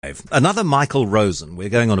Another Michael Rosen. We're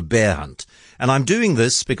going on a bear hunt. And I'm doing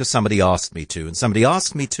this because somebody asked me to. And somebody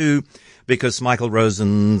asked me to because Michael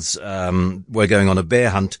Rosen's We're Going on a Bear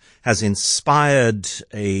Hunt has inspired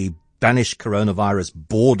a banish coronavirus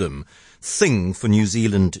boredom thing for New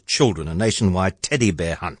Zealand children, a nationwide teddy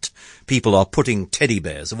bear hunt. People are putting teddy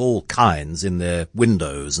bears of all kinds in their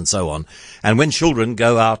windows and so on. And when children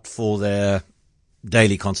go out for their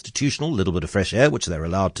daily constitutional, little bit of fresh air, which they're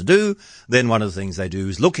allowed to do, then one of the things they do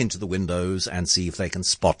is look into the windows and see if they can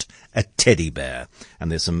spot a teddy bear.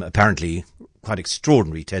 And there's some apparently quite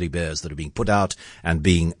extraordinary teddy bears that are being put out and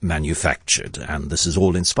being manufactured. And this is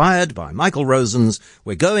all inspired by Michael Rosen's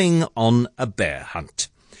We're Going on a Bear Hunt.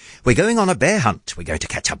 We're going on a bear hunt. We're going to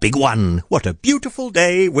catch a big one. What a beautiful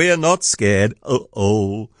day. We're not scared.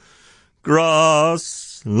 Oh,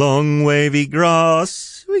 grass, long wavy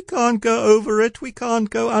grass. We can't go over it. We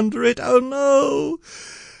can't go under it. Oh no.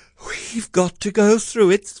 We've got to go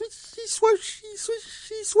through it. Swishy, swashy,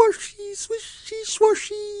 swishy, swashy, swishy,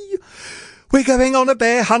 swashy. We're going on a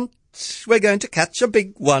bear hunt. We're going to catch a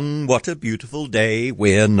big one. What a beautiful day.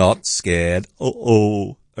 We're not scared.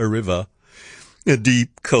 Oh, a river. A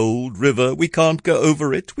deep, cold river. We can't go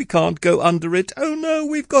over it. We can't go under it. Oh no,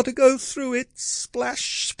 we've got to go through it.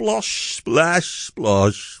 Splash, splosh, splash,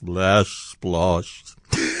 splosh, splash, splosh.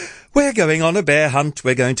 We're going on a bear hunt.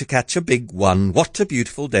 We're going to catch a big one. What a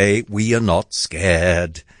beautiful day. We are not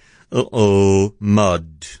scared. Uh-oh,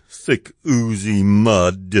 mud. Thick, oozy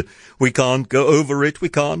mud. We can't go over it. We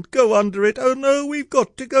can't go under it. Oh no, we've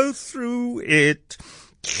got to go through it.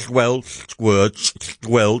 Squelch, squirch,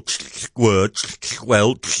 squelch, squirch,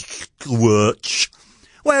 squelch, squirch.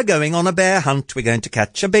 We're going on a bear hunt. We're going to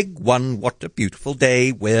catch a big one. What a beautiful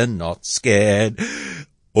day. We're not scared.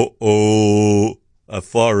 Uh-oh, a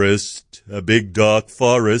forest, a big dark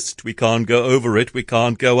forest. We can't go over it. We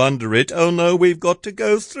can't go under it. Oh no, we've got to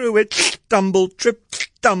go through it. Stumble, trip,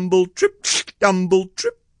 stumble, trip, stumble,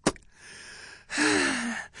 trip.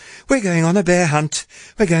 We're going on a bear hunt.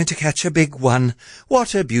 We're going to catch a big one.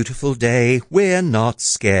 What a beautiful day. We're not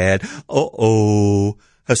scared. Uh-oh,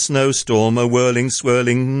 a snowstorm, a whirling,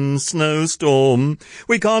 swirling snowstorm.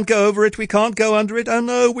 We can't go over it. We can't go under it. Oh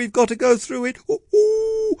no, we've got to go through it. Ooh,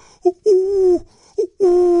 ooh, ooh, ooh,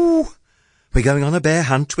 ooh. We're going on a bear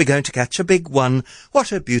hunt. We're going to catch a big one.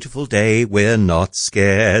 What a beautiful day. We're not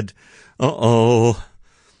scared. Uh-oh,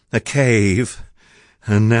 a cave.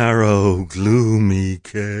 A narrow, gloomy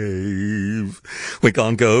cave. We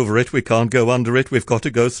can't go over it. We can't go under it. We've got to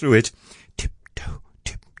go through it. Tiptoe,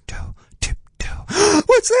 tiptoe, tiptoe.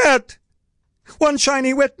 What's that? One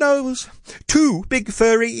shiny wet nose. Two big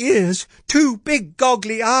furry ears. Two big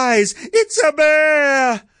goggly eyes. It's a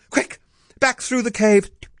bear! Quick! Back through the cave.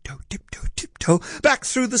 Tiptoe, tiptoe, tiptoe. Back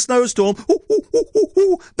through the snowstorm. Ooh, ooh, ooh, ooh,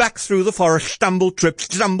 ooh. Back through the forest. Stumble, trip,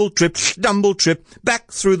 stumble, trip, stumble, trip.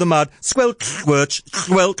 Back through the mud. Squelch, squirch,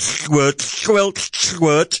 squelch, squirch, squelch,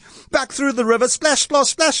 squirch. Back through the river. Splash, splosh,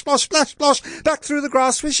 splash, splosh, splash, splosh. Back through the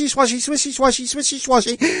grass. Swishy, swashy, swishy, swashy, swishy,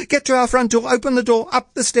 swashy. Get to our front door. Open the door.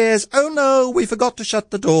 Up the stairs. Oh no, we forgot to shut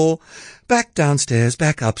the door. Back downstairs.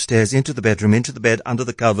 Back upstairs. Into the bedroom. Into the bed. Under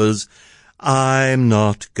the covers. I'm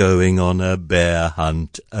not going on a bear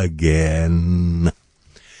hunt again.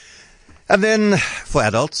 And then, for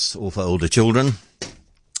adults, or for older children,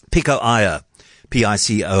 Pico Iyer,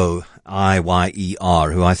 Picoiyer,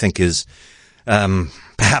 who I think is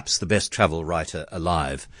perhaps the best travel writer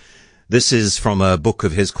alive. This is from a book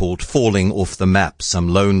of his called Falling Off the Map, Some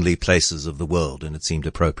Lonely Places of the World, and it seemed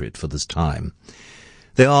appropriate for this time.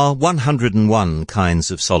 There are 101 kinds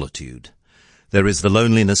of solitude. There is the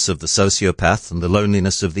loneliness of the sociopath and the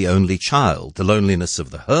loneliness of the only child, the loneliness of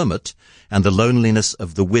the hermit and the loneliness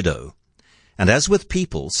of the widow. And as with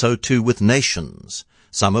people, so too with nations.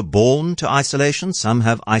 Some are born to isolation, some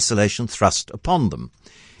have isolation thrust upon them.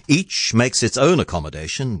 Each makes its own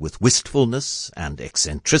accommodation with wistfulness and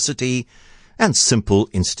eccentricity and simple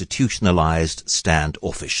institutionalized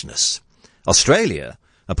standoffishness. Australia,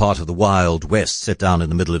 a part of the Wild West set down in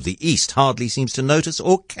the middle of the East, hardly seems to notice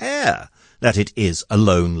or care that it is a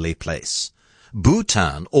lonely place.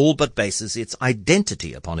 Bhutan all but bases its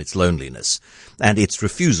identity upon its loneliness and its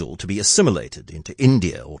refusal to be assimilated into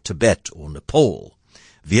India or Tibet or Nepal.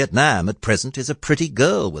 Vietnam at present is a pretty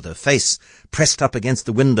girl with her face pressed up against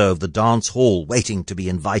the window of the dance hall waiting to be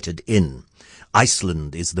invited in.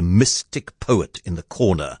 Iceland is the mystic poet in the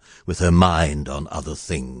corner with her mind on other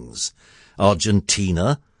things.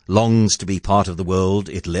 Argentina longs to be part of the world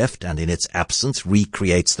it left and in its absence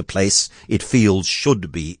recreates the place it feels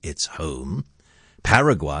should be its home.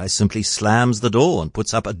 Paraguay simply slams the door and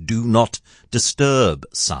puts up a do not disturb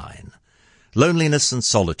sign. Loneliness and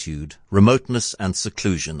solitude, remoteness and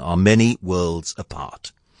seclusion are many worlds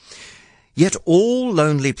apart. Yet all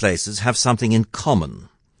lonely places have something in common,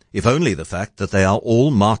 if only the fact that they are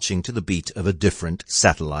all marching to the beat of a different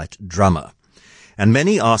satellite drummer. And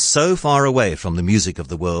many are so far away from the music of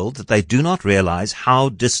the world that they do not realize how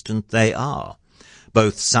distant they are.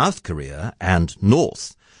 Both South Korea and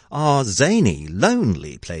North are zany,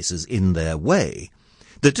 lonely places in their way.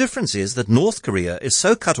 The difference is that North Korea is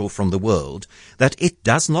so cut off from the world that it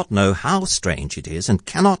does not know how strange it is and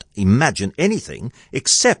cannot imagine anything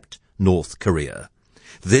except North Korea.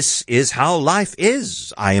 This is how life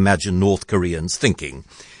is, I imagine North Koreans thinking,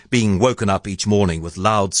 being woken up each morning with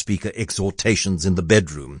loudspeaker exhortations in the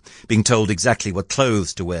bedroom, being told exactly what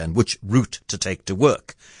clothes to wear and which route to take to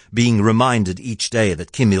work, being reminded each day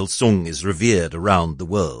that Kim Il-sung is revered around the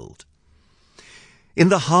world. In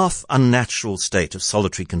the half-unnatural state of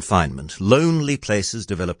solitary confinement, lonely places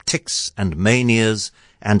develop tics and manias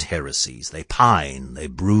and heresies. They pine, they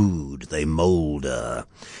brood, they moulder.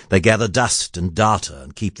 They gather dust and data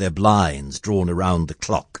and keep their blinds drawn around the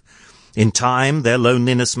clock. In time, their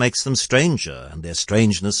loneliness makes them stranger, and their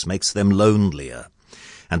strangeness makes them lonelier.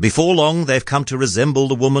 And before long, they've come to resemble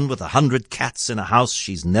the woman with 100 cats in a house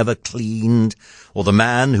she's never cleaned, or the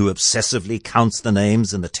man who obsessively counts the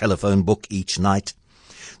names in the telephone book each night.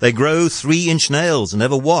 They grow 3-inch nails and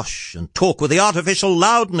never wash, and talk with the artificial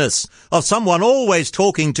loudness of someone always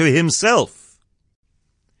talking to himself.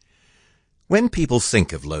 When people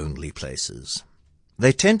think of lonely places,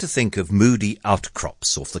 they tend to think of moody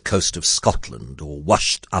outcrops off the coast of Scotland or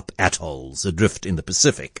washed-up atolls adrift in the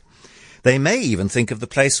Pacific. They may even think of the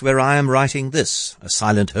place where I am writing this, a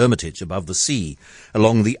silent hermitage above the sea,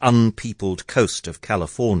 along the unpeopled coast of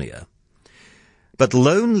California. But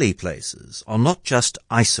lonely places are not just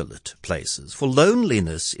isolate places, for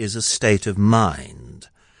loneliness is a state of mind.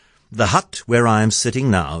 The hut where I am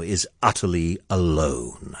sitting now is utterly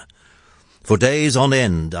alone. For days on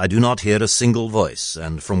end I do not hear a single voice,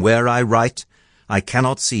 and from where I write I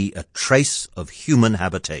cannot see a trace of human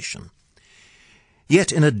habitation.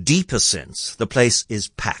 Yet in a deeper sense the place is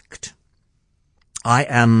packed. I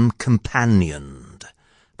am companioned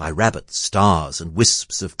by rabbits, stars, and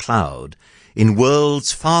wisps of cloud, in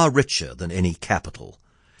worlds far richer than any capital.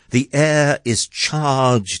 The air is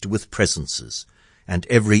charged with presences, and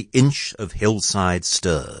every inch of hillside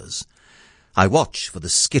stirs. I watch for the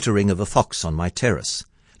skittering of a fox on my terrace,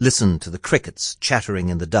 listen to the crickets chattering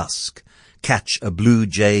in the dusk, catch a blue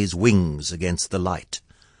jay's wings against the light.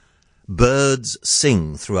 Birds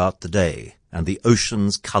sing throughout the day, and the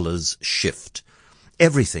ocean's colors shift.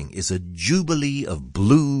 Everything is a jubilee of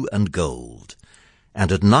blue and gold,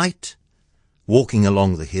 and at night, walking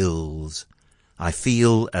along the hills, I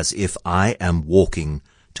feel as if I am walking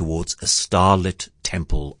towards a starlit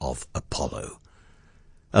temple of Apollo.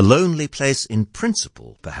 A lonely place in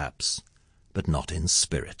principle, perhaps, but not in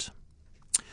spirit.